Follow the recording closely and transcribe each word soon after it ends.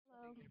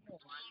Good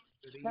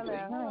evening.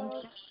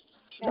 Hello.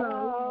 Hello.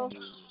 Hello.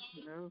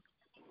 Hello.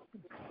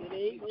 Good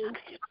evening.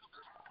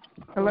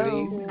 Good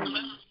Hello. evening.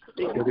 Good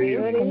Good Good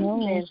evening.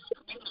 evening.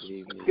 Good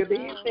evening. Good Hello.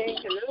 evening.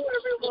 Hello,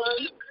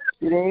 everyone.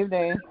 Good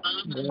evening.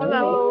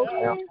 Hello.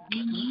 Yeah.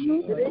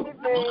 Good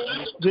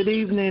evening. Good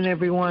evening,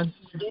 everyone.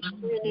 Good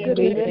evening, Good Good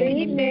everyone. evening.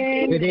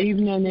 evening. Good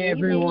evening, Good evening.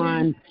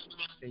 everyone.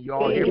 Can you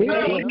all Good hear Good me?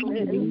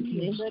 evening.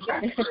 evening. Good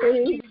Good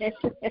evening. evening.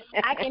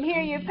 I can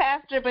hear you,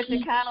 Pastor, but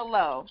you're kind of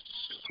low.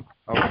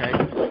 Okay.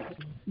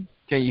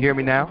 Can you hear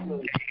me now?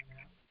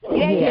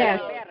 Yeah,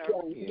 Yes. better.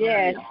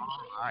 Yes. All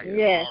right.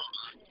 Yes.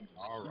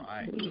 All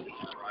right.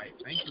 All right.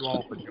 Thank you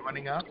all for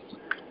joining us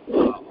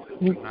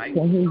We tonight.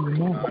 can hear you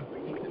now. God for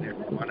each and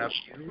every one of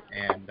you,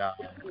 and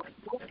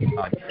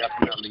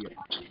definitely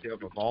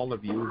appreciative of all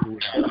of you who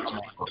have come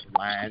on the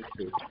line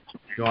to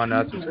join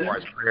us as far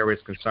as prayer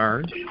is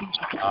concerned.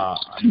 I'm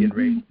getting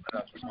ready to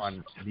put us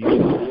on mute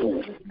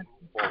forward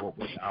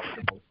with our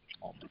devotional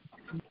moment.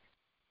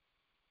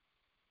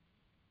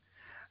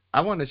 I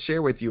want to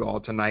share with you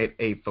all tonight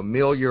a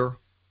familiar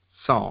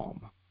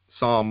psalm,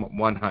 Psalm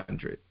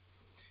 100.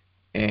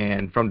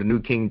 And from the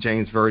New King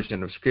James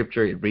Version of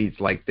Scripture, it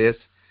reads like this: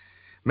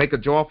 Make a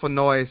joyful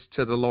noise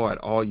to the Lord,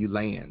 all you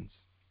lands.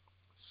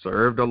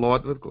 Serve the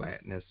Lord with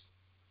gladness.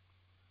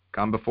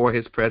 Come before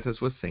his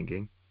presence with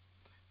singing.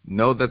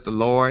 Know that the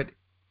Lord,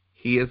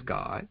 he is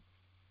God.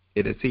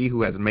 It is he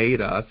who has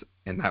made us,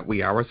 and not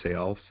we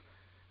ourselves.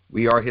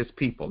 We are his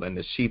people and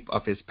the sheep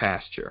of his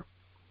pasture.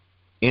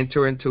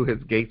 Enter into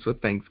his gates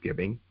with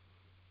thanksgiving,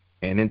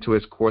 and into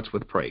his courts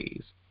with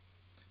praise.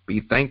 Be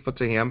thankful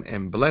to him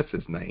and bless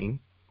his name.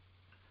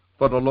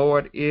 For the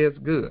Lord is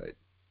good.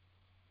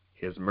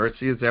 His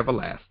mercy is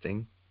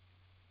everlasting,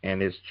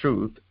 and his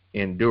truth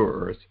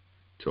endures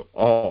to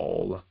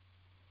all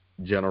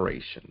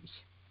generations.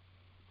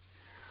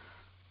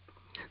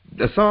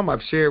 The psalm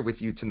I've shared with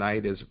you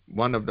tonight is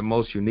one of the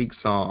most unique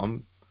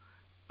psalms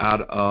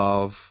out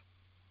of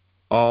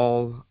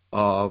all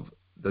of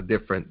the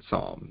different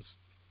psalms.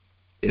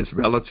 It's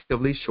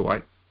relatively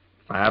short,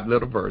 5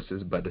 little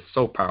verses, but it's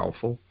so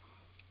powerful,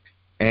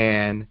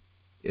 and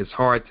it's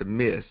hard to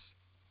miss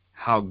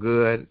how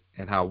good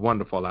and how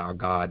wonderful our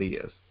God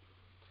is.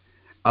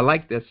 I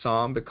like this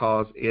psalm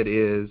because it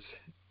is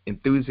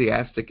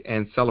enthusiastic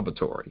and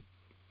celebratory.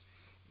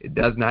 It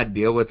does not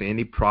deal with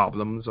any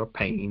problems or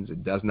pains.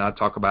 It does not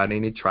talk about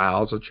any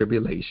trials or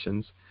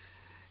tribulations.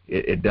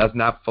 It does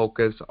not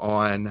focus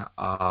on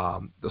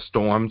the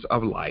storms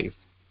of life.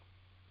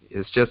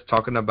 It's just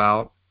talking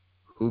about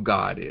who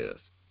God is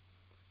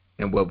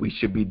and what we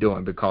should be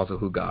doing because of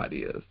who God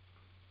is.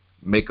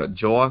 Make a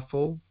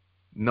joyful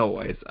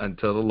noise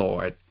unto the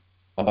Lord,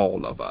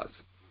 all of us.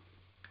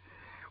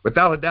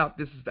 Without a doubt,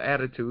 this is the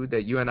attitude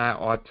that you and I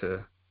ought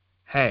to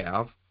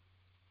have,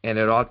 and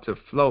it ought to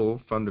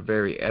flow from the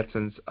very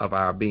essence of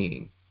our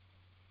being,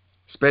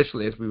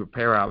 especially as we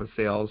prepare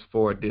ourselves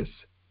for this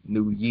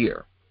new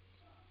year.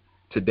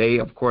 Today,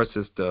 of course,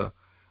 is the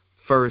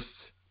first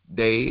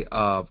day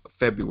of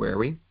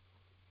February.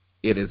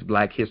 It is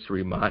Black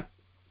History Month,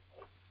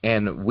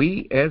 and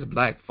we as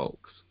black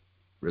folks,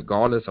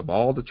 regardless of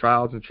all the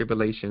trials and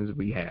tribulations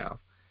we have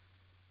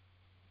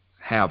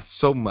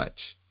so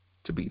much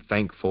to be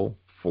thankful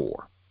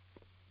for.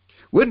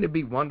 Wouldn't it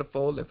be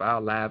wonderful if our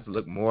lives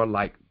looked more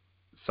like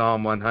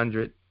Psalm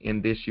 100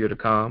 in this year to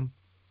come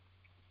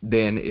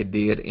than it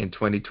did in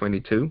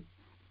 2022?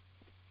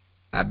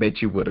 I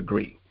bet you would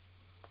agree.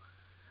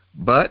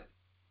 But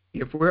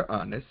if we're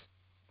honest,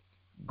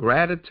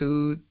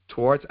 gratitude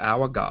towards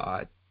our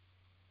God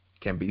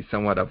can be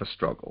somewhat of a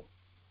struggle.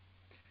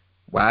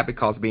 Why?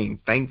 Because being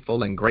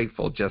thankful and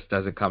grateful just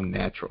doesn't come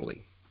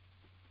naturally.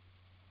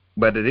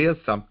 But it is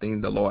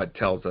something the Lord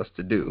tells us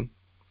to do.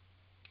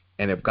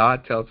 And if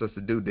God tells us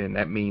to do, then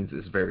that means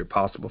it's very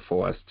possible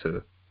for us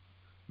to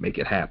make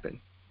it happen.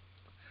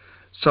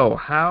 So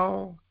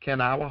how can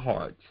our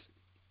hearts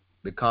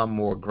become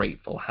more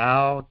grateful?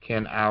 How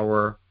can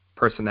our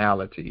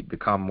personality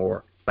become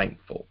more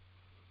thankful?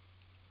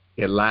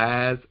 It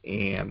lies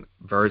in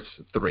verse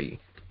 3.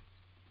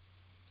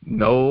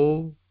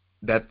 Know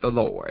that the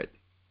Lord,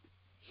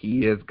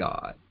 he is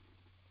God.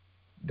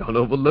 Don't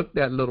overlook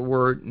that little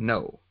word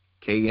know,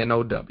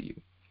 K-N-O-W.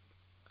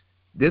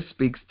 This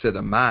speaks to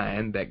the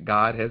mind that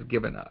God has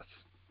given us.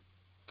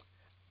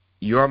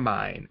 Your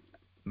mind,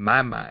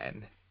 my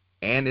mind,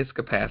 and its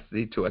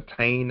capacity to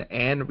attain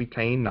and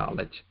retain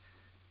knowledge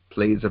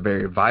plays a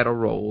very vital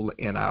role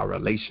in our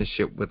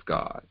relationship with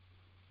God.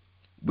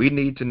 We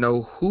need to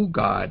know who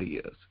God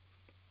is.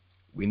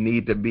 We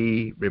need to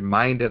be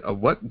reminded of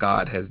what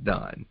God has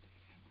done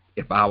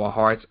if our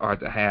hearts are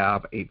to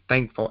have a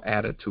thankful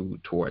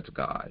attitude towards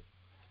God.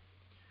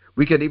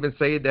 We can even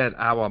say that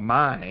our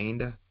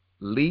mind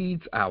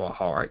leads our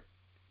heart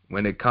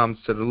when it comes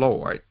to the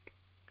Lord.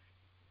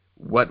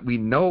 What we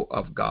know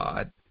of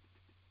God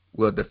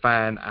will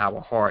define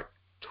our heart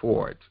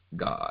towards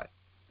God.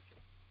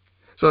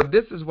 So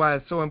this is why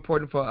it's so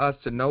important for us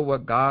to know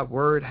what God's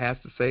word has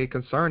to say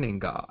concerning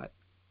God.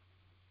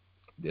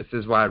 This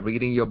is why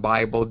reading your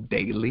Bible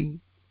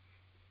daily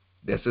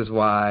This is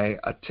why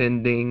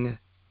attending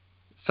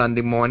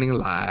Sunday Morning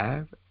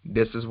Live.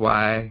 This is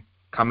why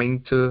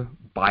coming to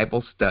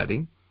Bible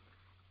study.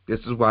 This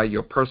is why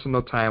your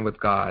personal time with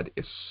God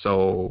is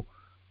so,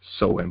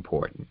 so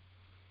important.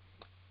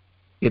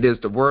 It is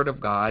the Word of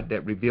God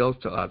that reveals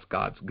to us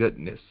God's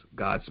goodness,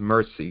 God's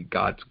mercy,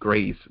 God's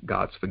grace,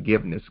 God's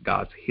forgiveness,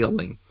 God's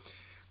healing,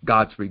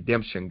 God's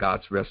redemption,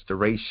 God's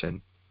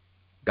restoration,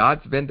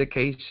 God's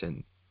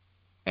vindication,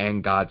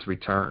 and God's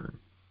return.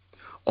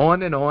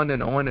 On and on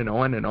and on and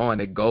on and on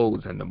it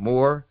goes. And the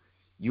more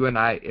you and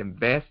I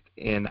invest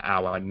in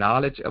our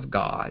knowledge of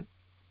God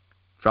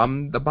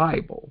from the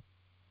Bible,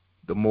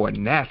 the more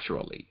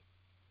naturally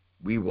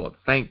we will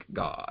thank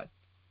God,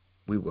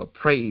 we will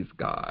praise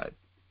God,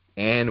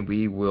 and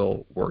we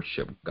will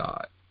worship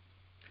God.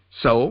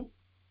 So,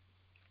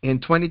 in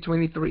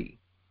 2023,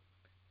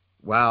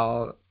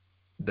 while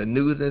the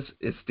news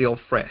is still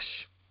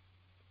fresh,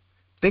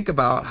 think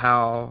about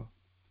how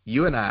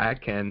you and I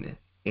can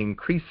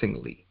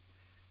increasingly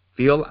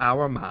fill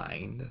our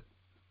mind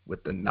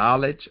with the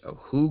knowledge of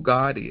who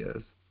God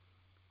is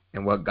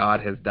and what God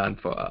has done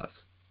for us.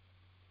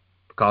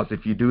 Because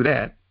if you do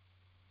that,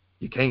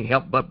 you can't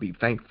help but be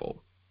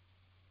thankful,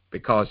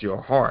 because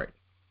your heart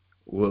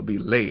will be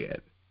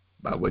led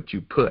by what you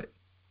put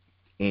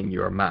in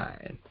your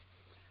mind.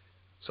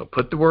 So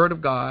put the Word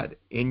of God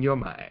in your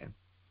mind,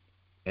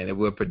 and it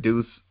will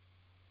produce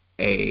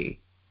a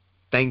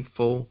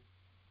thankful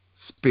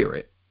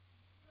spirit.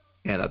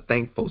 And a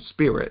thankful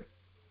spirit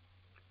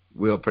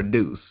will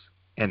produce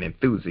an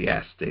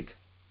enthusiastic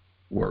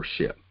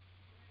worship.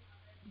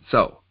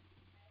 So,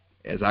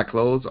 as I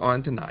close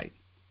on tonight,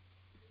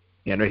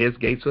 enter His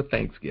gates with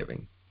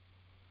thanksgiving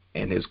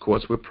and His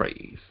courts with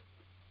praise.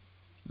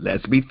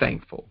 Let's be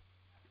thankful,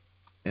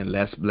 and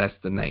let's bless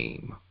the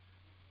name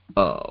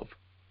of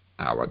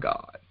our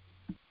God.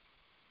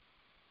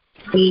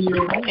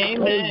 Amen.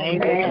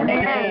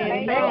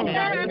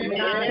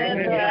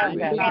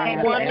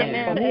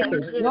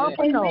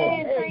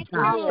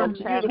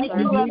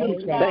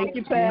 Thank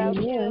you,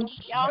 Pastor.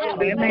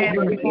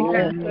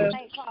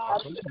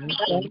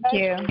 Thank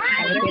you.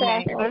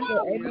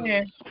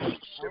 Amen.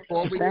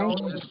 Before we go,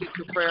 let's get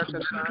to prayer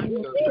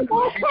concerns.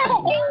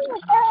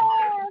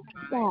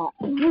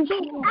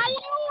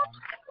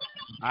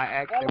 I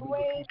ask that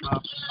we keep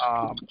up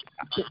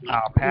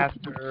our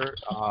pastor,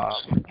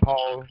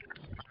 Paul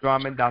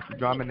Drummond, Dr.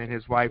 Drummond, and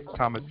his wife,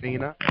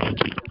 Thomasina. We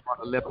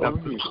want to lift up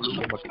Sister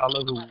Luba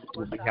McCullough, who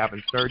will be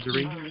having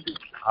surgery.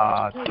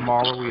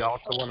 Tomorrow, we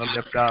also want to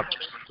lift up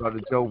Brother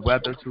Joe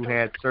Weathers, who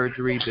had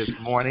surgery this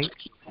morning,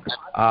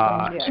 as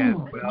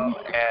well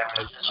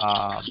as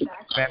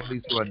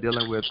families who are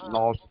dealing with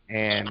loss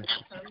and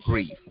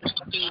grief.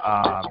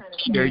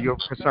 Share your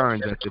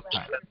concerns at this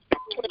time.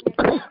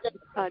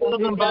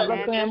 Children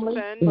Butler family.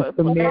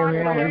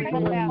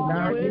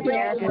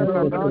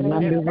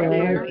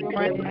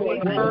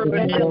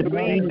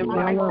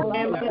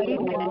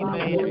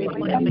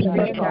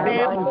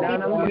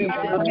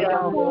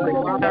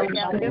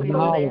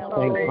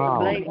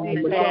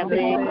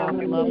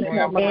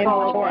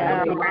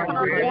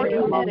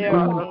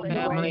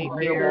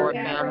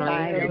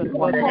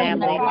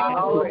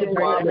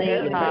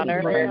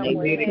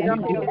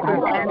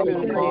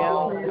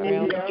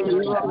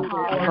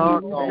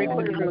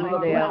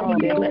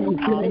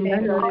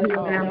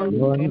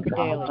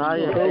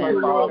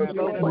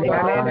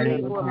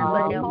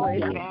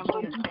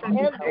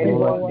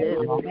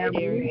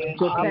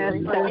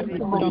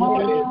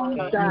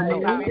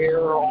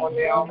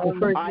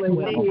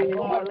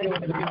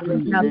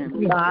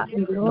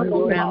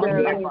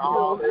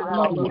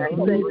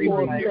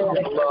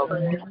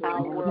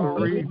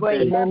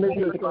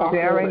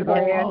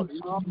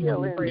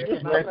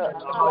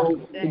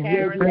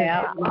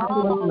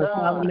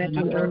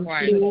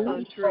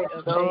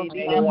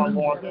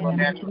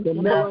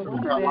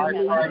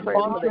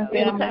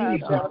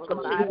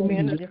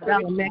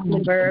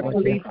 Mecklenburg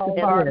Police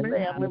Department,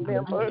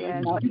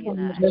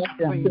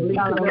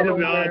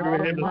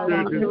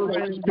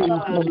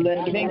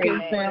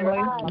 Jenkins family,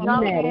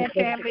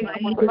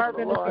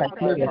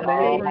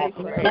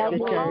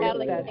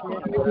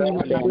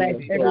 bless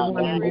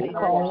everyone on this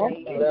call.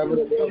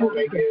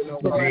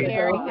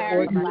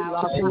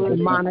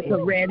 Monica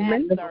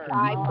Redmond, the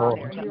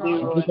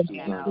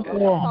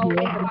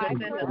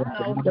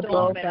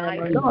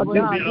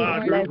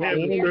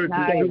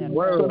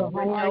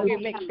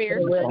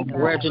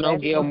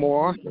Reginald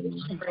Gilmore,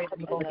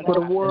 for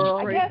the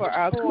world, for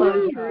our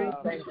country,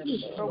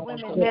 for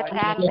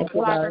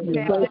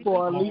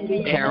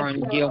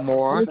Aaron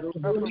Gilmore,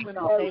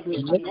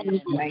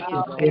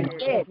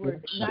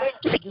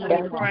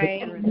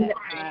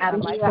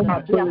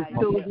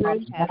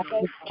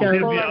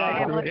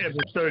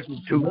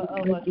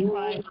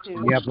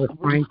 Yeah, but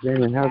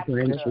Franklin and her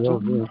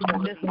grandchildren.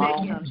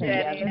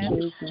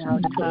 together.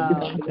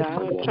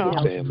 Donald Trump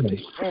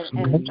family.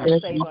 And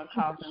Savon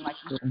Coffin, like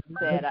you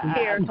said,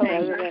 I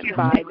President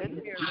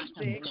Biden.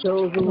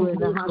 Those who are in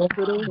the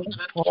hospital,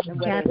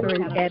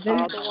 Catherine Evans,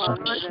 All the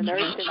ones in the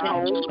nursing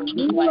home.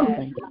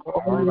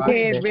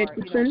 Ted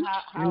Richardson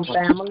and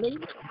family,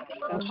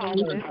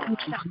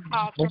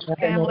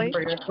 Family.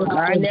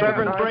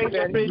 Reverend Grace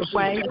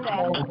Ridgway,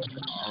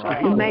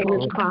 the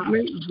maintenance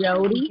department,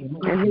 Jody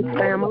and his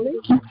family,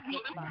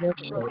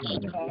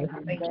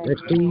 The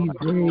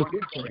TJ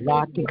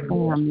Lockett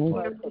family.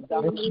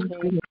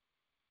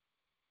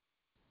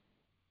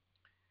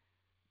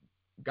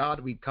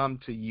 God, we come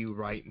to you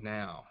right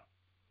now.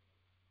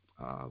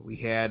 We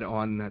had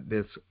on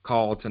this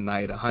call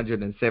tonight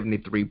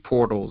 173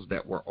 portals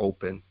that were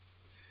open.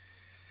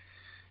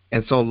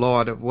 And so,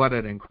 Lord, what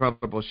an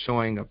incredible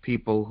showing of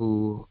people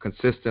who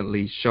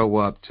consistently show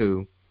up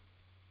to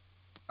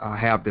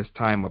have this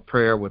time of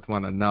prayer with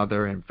one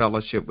another and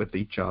fellowship with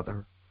each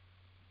other.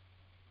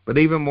 But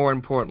even more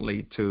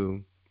importantly,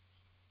 to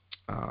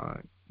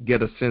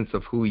get a sense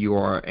of who you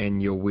are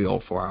and your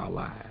will for our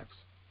lives.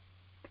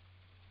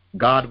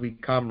 God, we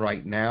come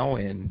right now,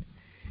 and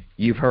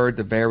you've heard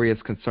the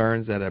various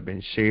concerns that have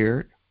been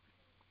shared,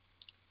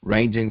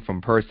 ranging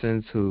from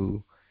persons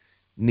who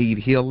need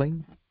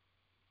healing,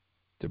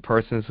 to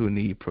persons who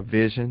need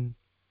provision,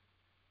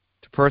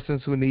 to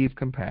persons who need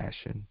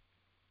compassion,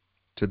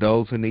 to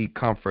those who need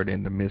comfort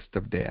in the midst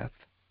of death,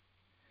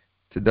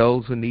 to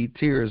those who need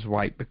tears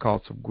wiped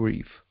because of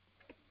grief.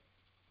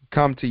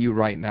 Come to you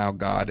right now,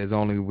 God, as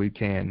only we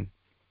can.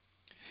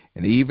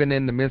 And even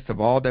in the midst of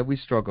all that we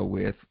struggle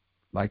with,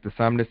 like the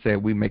psalmist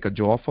said, we make a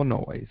joyful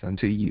noise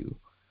unto you.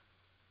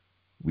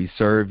 We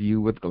serve you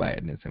with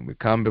gladness, and we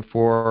come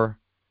before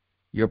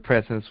your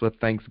presence with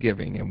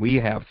thanksgiving. And we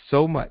have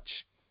so much,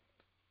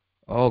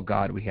 oh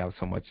God, we have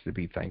so much to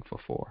be thankful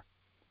for.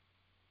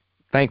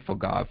 Thankful,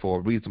 God, for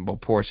a reasonable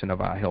portion of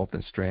our health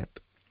and strength.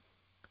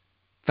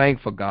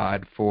 Thankful,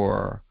 God,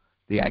 for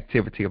the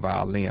activity of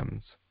our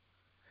limbs.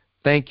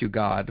 Thank you,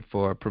 God,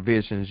 for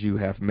provisions you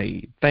have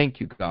made. Thank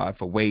you, God,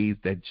 for ways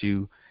that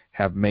you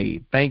have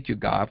made. Thank you,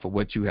 God, for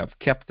what you have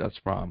kept us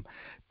from.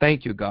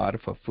 Thank you, God,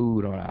 for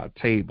food on our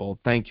table.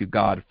 Thank you,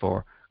 God,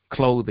 for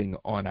clothing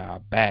on our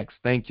backs.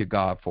 Thank you,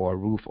 God, for a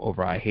roof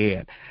over our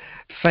head.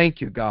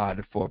 Thank you,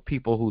 God, for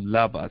people who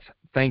love us.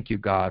 Thank you,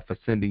 God, for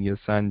sending your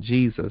son,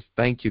 Jesus.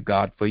 Thank you,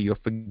 God, for your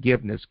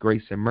forgiveness,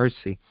 grace, and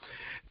mercy.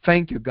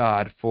 Thank you,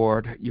 God,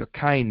 for your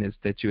kindness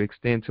that you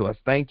extend to us.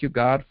 Thank you,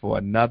 God, for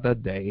another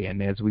day.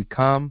 And as we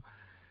come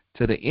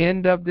to the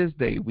end of this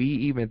day, we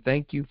even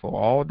thank you for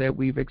all that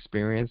we've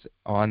experienced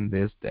on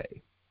this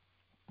day,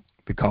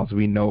 because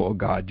we know, oh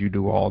God, you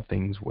do all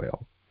things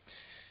well.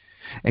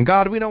 And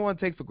God, we don't want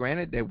to take for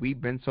granted that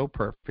we've been so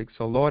perfect.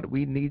 So, Lord,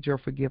 we need your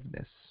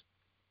forgiveness.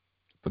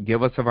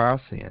 Forgive us of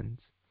our sins.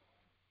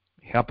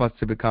 Help us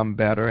to become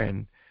better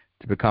and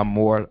to become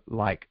more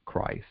like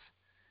Christ.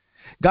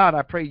 God,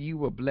 I pray you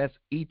will bless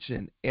each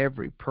and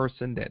every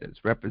person that is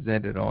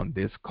represented on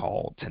this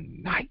call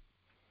tonight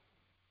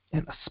in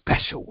a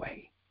special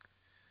way.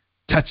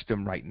 Touch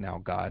them right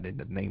now, God, in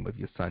the name of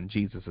your son,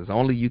 Jesus, as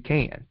only you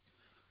can,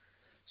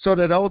 so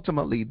that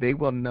ultimately they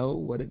will know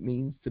what it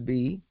means to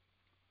be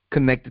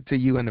connected to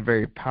you in a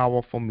very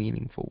powerful,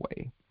 meaningful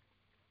way.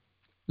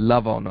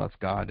 Love on us,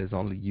 God, as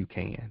only you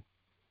can.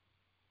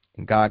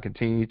 And God,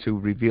 continue to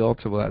reveal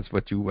to us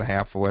what you will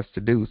have for us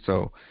to do,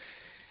 so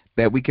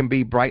that we can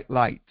be bright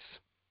lights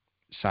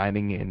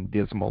shining in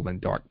dismal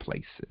and dark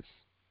places.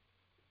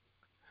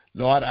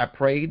 Lord, I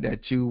pray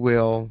that you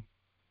will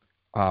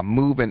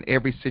move in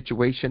every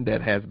situation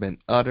that has been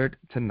uttered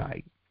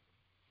tonight.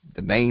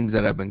 The names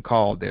that have been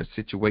called, their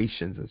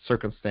situations and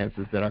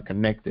circumstances that are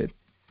connected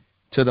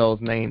to those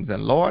names.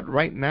 And Lord,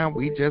 right now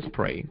we just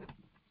pray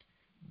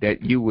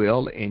that you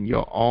will, in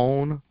your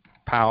own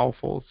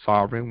powerful,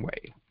 sovereign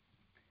way,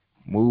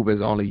 move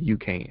as only you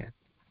can.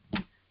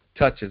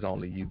 Touch as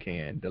only you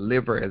can.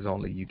 Deliver as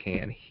only you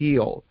can.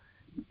 Heal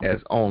as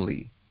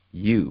only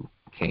you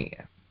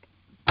can.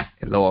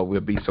 And Lord,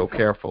 we'll be so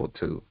careful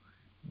to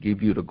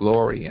give you the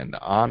glory and the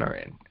honor,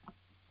 and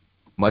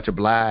much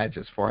obliged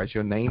as far as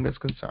your name is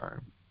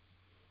concerned.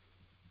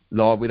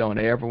 Lord, we don't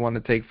ever want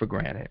to take for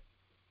granted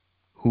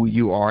who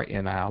you are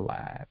in our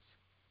lives.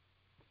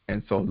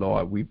 And so,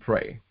 Lord, we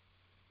pray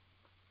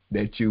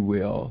that you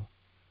will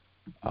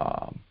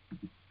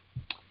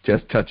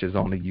just touch as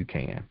only you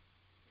can.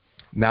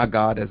 Now,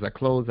 God, as I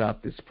close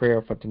out this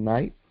prayer for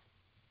tonight,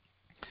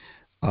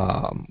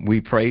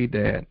 we pray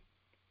that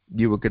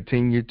you will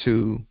continue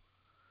to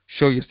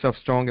show yourself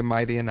strong and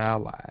mighty in our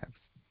lives.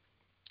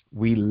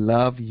 We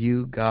love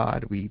you,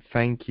 God. We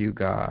thank you,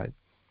 God.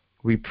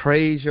 We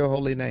praise your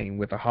holy name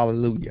with a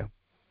hallelujah.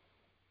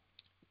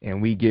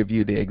 And we give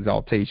you the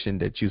exaltation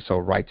that you so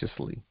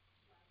righteously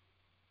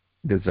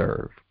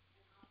deserve.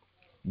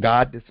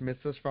 God, dismiss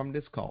us from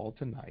this call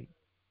tonight.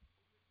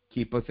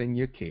 Keep us in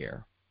your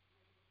care.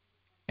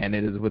 And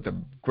it is with a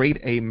great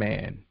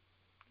amen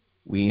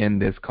we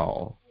end this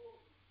call,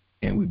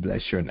 and we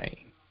bless your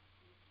name.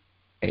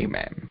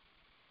 Amen.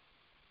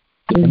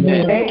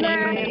 Amen.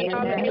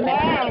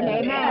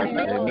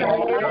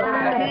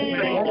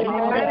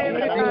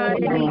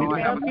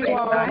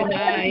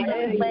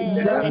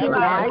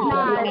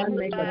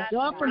 Make a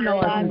joyful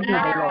noise unto the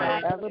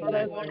Lord.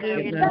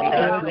 Good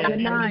night. Good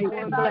night.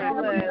 Good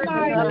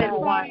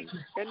night.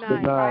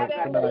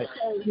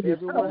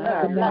 Everyone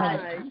have a night.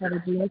 Have a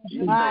blessed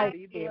Good night.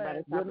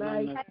 Good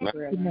night.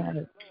 Good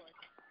night.